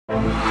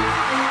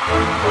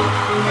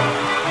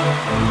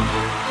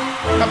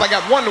I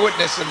got one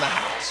witness in the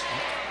house.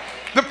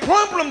 The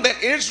problem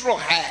that Israel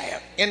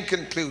had, in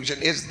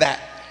conclusion, is that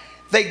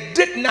they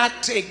did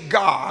not take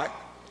God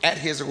at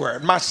his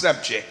word. My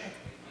subject: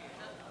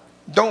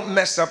 don't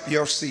mess up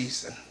your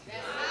season.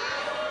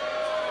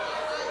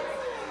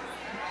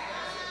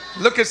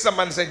 Look at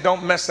somebody and say,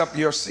 don't mess up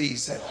your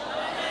season.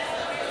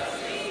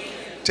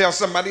 Tell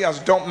somebody else,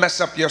 don't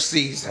mess up your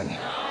season.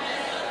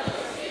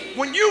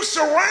 When you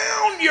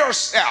surround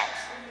yourself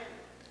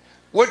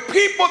with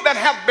people that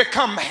have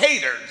become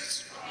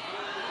haters,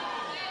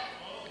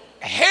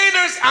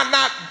 haters are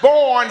not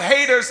born,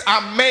 haters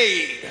are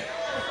made.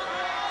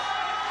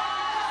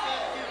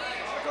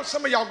 Because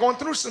some of y'all going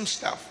through some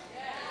stuff,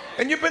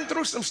 and you've been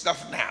through some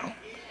stuff now,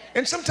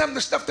 and sometimes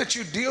the stuff that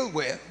you deal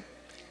with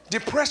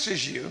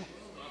depresses you,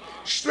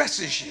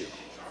 stresses you.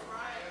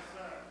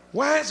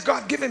 Why is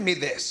God giving me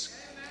this?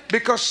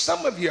 Because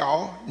some of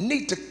y'all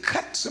need to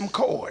cut some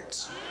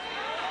cords.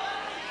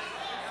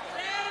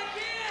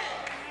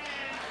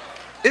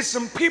 It's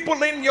some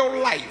people in your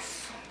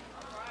life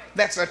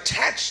that's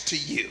attached to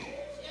you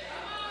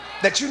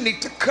that you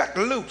need to cut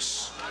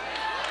loose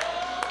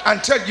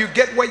until you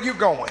get where you're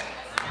going.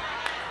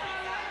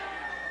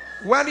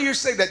 Why do you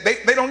say that?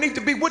 They don't need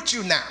to be with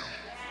you now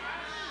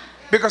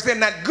because they're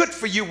not good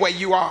for you where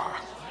you are.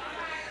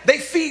 They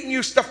feeding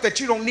you stuff that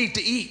you don't need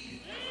to eat.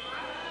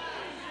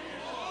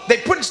 They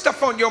putting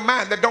stuff on your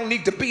mind that don't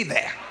need to be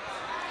there.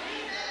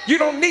 You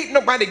don't need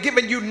nobody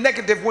giving you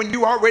negative when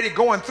you already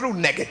going through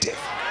negative.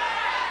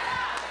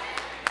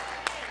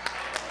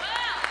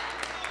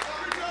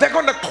 They're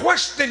going to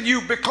question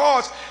you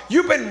because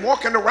you've been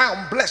walking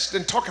around blessed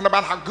and talking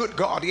about how good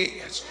God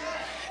is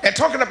and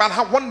talking about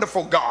how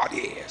wonderful God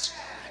is.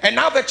 And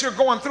now that you're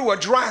going through a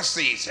dry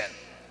season,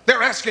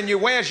 they're asking you,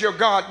 where's your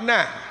God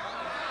now?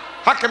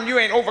 How come you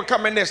ain't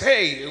overcoming this?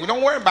 Hey,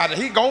 don't worry about it.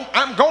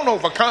 I'm going to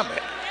overcome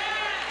it.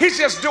 He's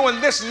just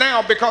doing this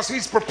now because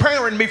he's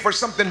preparing me for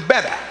something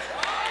better.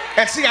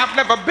 And see, I've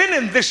never been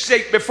in this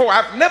shape before.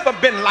 I've never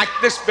been like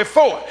this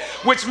before,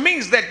 which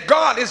means that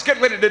God is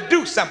getting ready to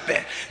do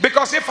something.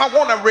 Because if I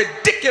want a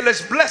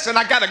ridiculous blessing,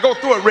 I got to go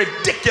through a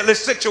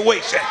ridiculous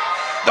situation.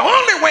 The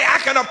only way I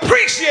can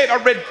appreciate a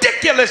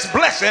ridiculous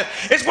blessing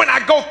is when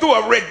I go through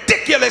a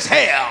ridiculous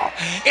hell.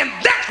 And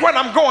that's what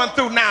I'm going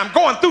through now. I'm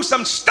going through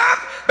some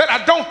stuff that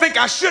I don't think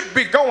I should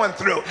be going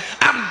through.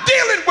 I'm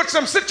dealing with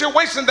some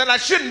situations that I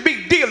shouldn't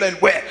be dealing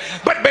with.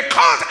 But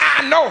because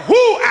I know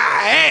who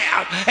I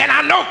am and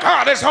I know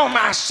God is on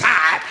my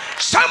side,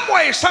 some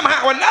way,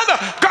 somehow or another,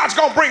 God's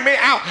going to bring me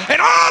out.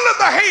 And all of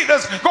the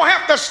haters going to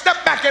have to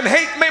step back and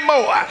hate me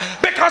more.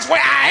 Because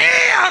where I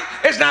am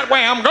is not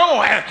where I'm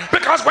going.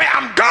 Because where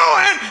I'm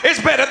going is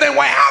better than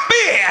where I've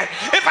been.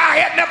 If I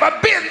had never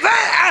been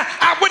there,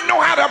 I wouldn't know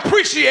how to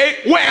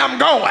appreciate where I'm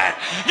going.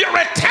 You're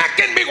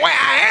attacking me where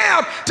I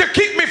am to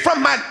keep me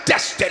from my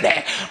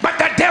destiny. But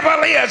the devil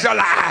is a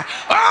lie.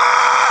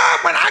 Oh,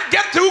 when I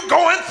get through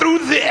going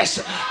through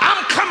this,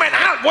 I'm coming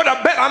out with a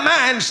better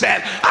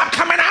mindset. I'm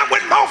coming out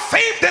with more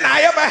faith than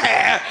I ever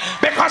had,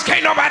 because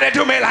can't nobody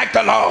do me like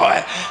the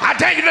Lord. I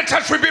tell you to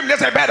touch with people and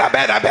say better,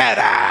 better,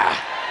 better.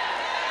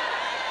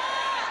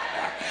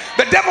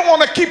 The devil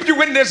want to keep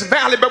you in this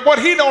valley, but what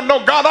he don't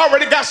know, God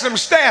already got some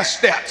stair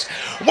steps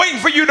waiting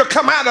for you to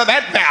come out of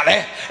that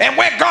valley. And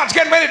where God's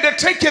getting ready to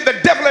take you, the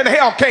devil in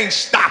hell can't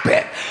stop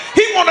it.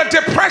 He want to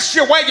depress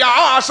you where you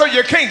are so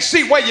you can't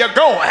see where you're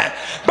going.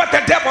 But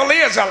the devil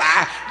is a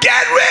lie.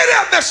 Get rid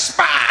of the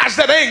spies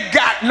that ain't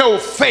got no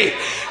faith.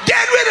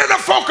 Get rid of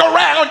the folk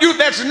around you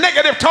that's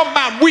negative, talking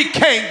about we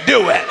can't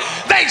do it.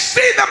 They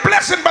see the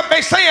blessing, but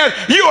they saying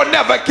you'll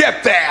never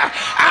get there.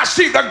 I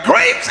see the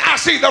grapes, I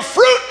see the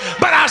fruit,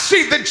 but I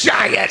see the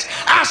giants.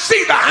 I see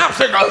the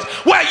obstacles.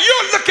 Well,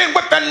 you're looking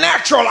with the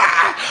natural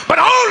eye, but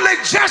only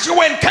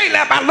Joshua and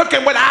Caleb are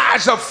looking with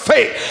eyes of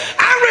faith.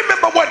 I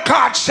remember what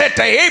God said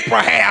to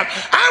Abraham.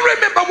 I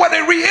remember what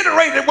he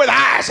reiterated with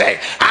Isaac.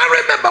 I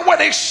remember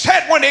what he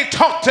said when he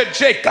talked to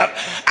Jacob.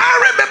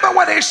 I remember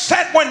what he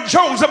said when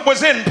Joseph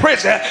was in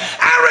prison.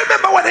 I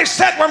remember what he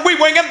said when we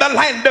were in the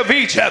land of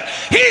Egypt.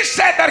 He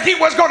said that he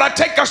was going to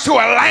take us to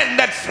a land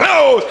that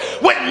flows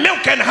with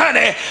milk and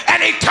honey. And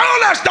he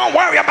told us, don't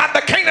worry about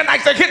the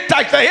Canaanites, the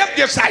Hittites, the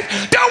Jebusites.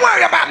 Don't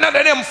worry about none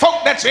of them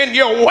folk that's in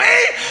your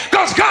way,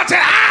 because God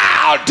said,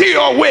 I'll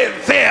deal with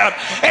them.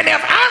 And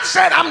if I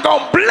said I'm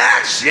going to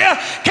bless you,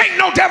 can't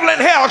no devil in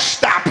hell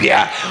stop you.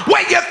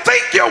 Where you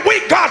think you're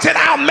weak, God said,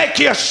 I'll make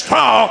you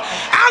strong.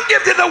 I'll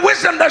give you the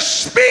wisdom to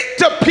speak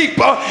to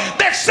people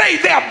that say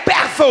they're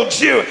baffled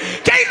you.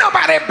 Can't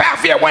nobody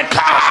baffle you when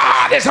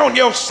God is on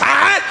your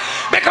side,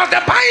 because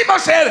the Bible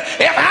says,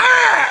 if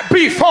I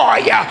be for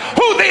you,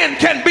 who then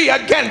can be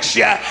against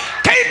you?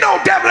 Can't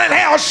no devil in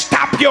hell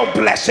stop your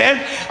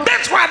blessing.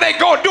 That's why they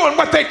go doing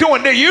what they're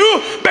doing to you,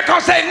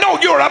 because they know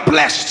you're a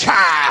blessed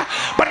child.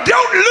 But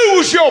don't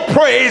lose your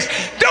praise.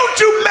 Don't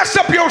you mess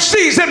up your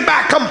season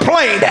by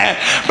complaining,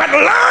 but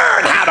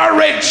learn how to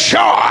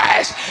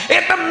rejoice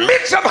in the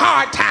midst of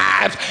hard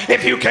times.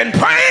 If you can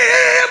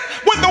praise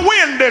when the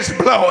wind is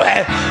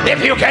blowing,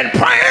 if you can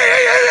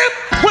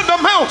praise when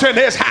the mountain mountain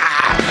is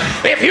high,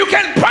 if you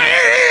can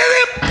praise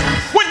him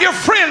when your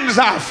friends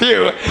are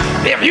few,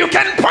 if you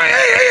can praise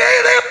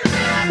him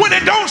when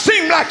it don't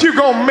seem like you're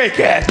gonna make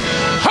it,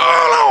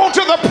 hold on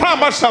to the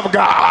promise of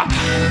God.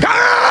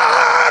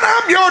 God,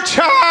 I'm your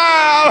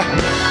child.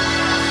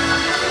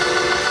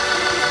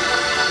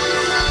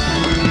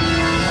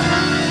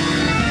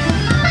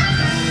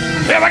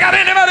 Ever got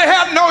anybody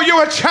here know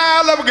you're a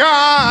child of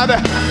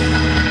God?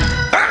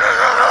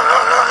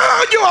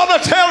 You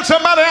ought to tell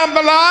somebody, I'm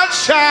the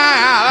Lord's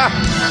child.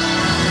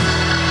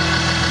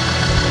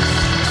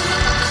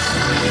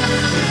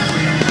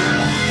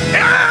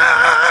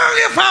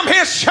 If I'm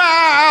his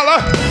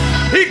child,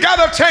 he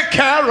gotta take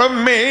care of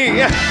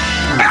me.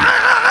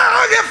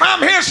 If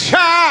I'm his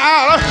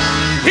child,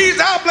 he's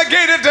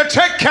obligated to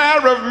take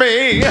care of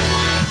me.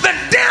 The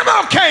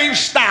devil can't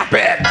stop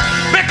it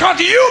because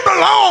you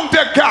belong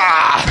to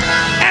God.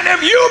 And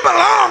if you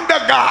belong to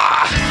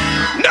God,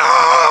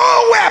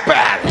 no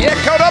weapon. You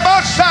could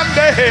about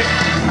Sunday.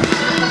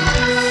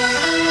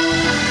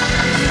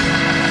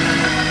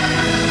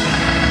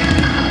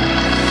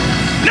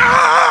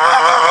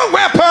 No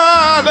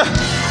weapon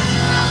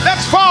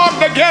that's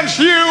formed against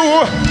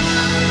you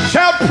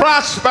shall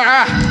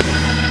prosper.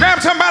 Grab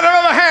somebody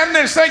by the hand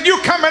and say, you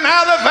coming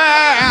out of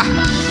there,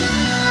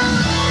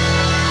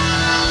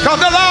 because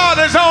the Lord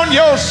is on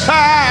your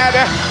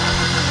side.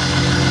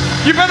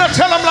 You better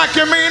tell them like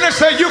you mean it.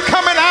 Say, you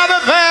coming out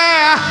of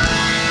there,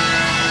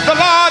 the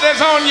Lord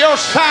is on your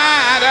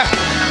side.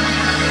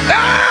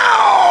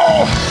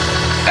 Oh!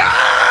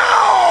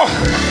 Oh!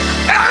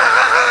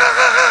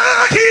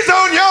 Ah, he's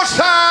on your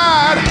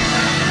side.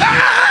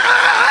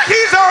 Ah,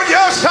 he's on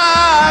your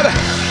side.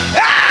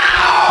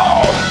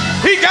 Oh!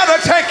 He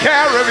gotta take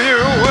care of you.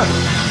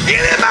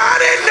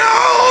 Anybody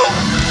know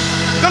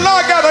the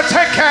Lord gotta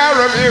take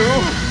care of you?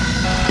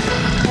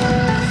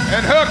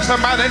 And hug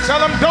somebody and tell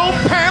them, don't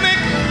panic.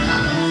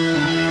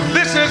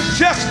 This is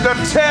just a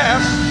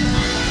test.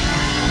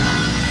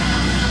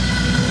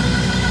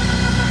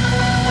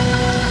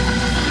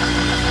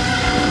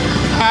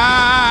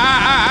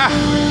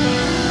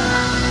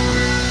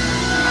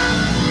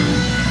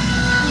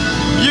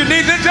 You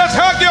need to just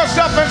hug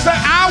yourself and say,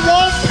 I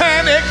won't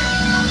panic.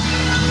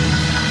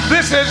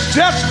 This is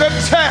just a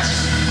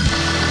test.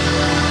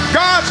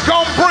 God's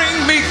gonna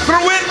bring me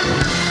through it,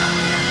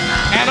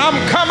 and I'm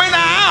coming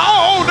out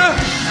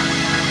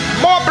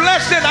more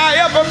blessed than I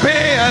ever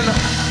been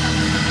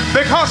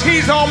because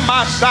he's on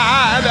my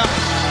side.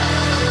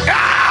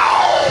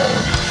 Ow!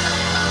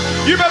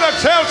 You better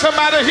tell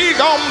somebody, he's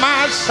on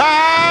my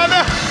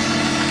side.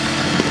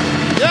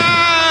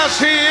 Yes,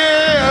 he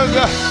is.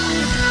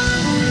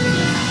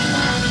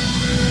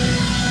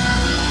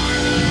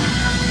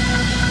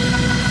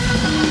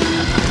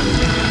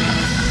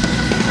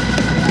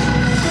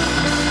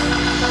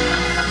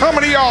 How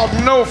many of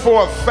y'all know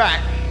for a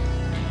fact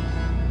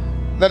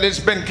that it's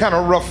been kind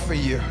of rough for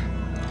you?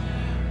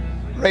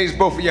 Raise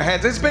both of your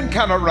hands. It's been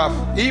kind of rough,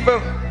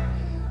 either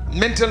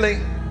mentally,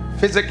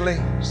 physically,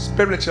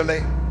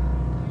 spiritually,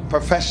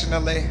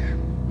 professionally.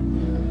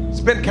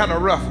 It's been kind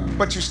of rough,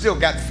 but you still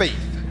got faith.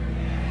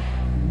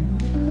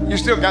 You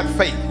still got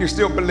faith. You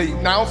still believe.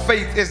 Now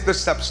faith is the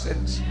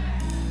substance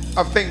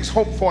of things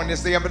hoped for, and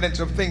it's the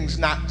evidence of things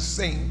not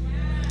seen.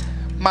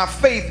 My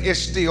faith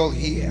is still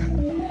here.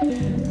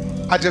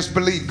 I just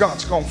believe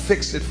God's gonna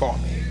fix it for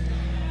me.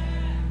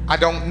 I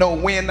don't know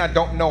when, I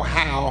don't know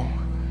how,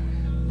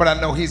 but I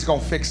know he's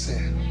gonna fix it.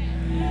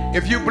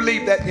 If you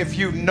believe that, if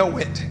you know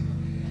it,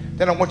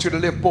 then I want you to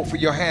lift both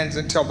of your hands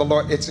and tell the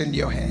Lord it's in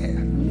your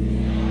hand.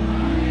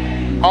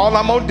 All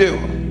I'm gonna do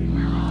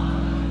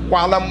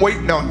while I'm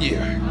waiting on you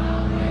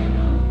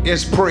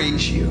is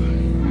praise you.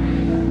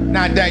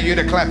 Now I dare you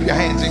to clap your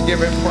hands and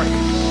give him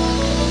praise.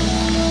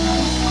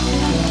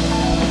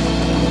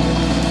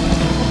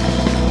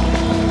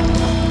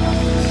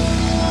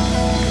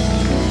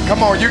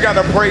 Come on, you got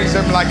to praise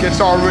him like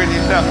it's already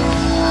done.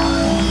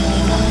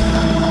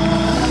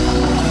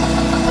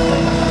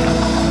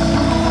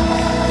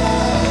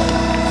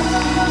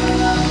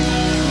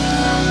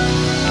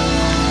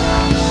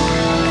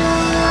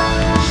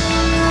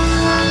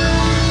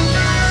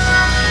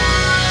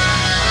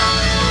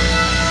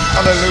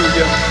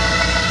 Hallelujah.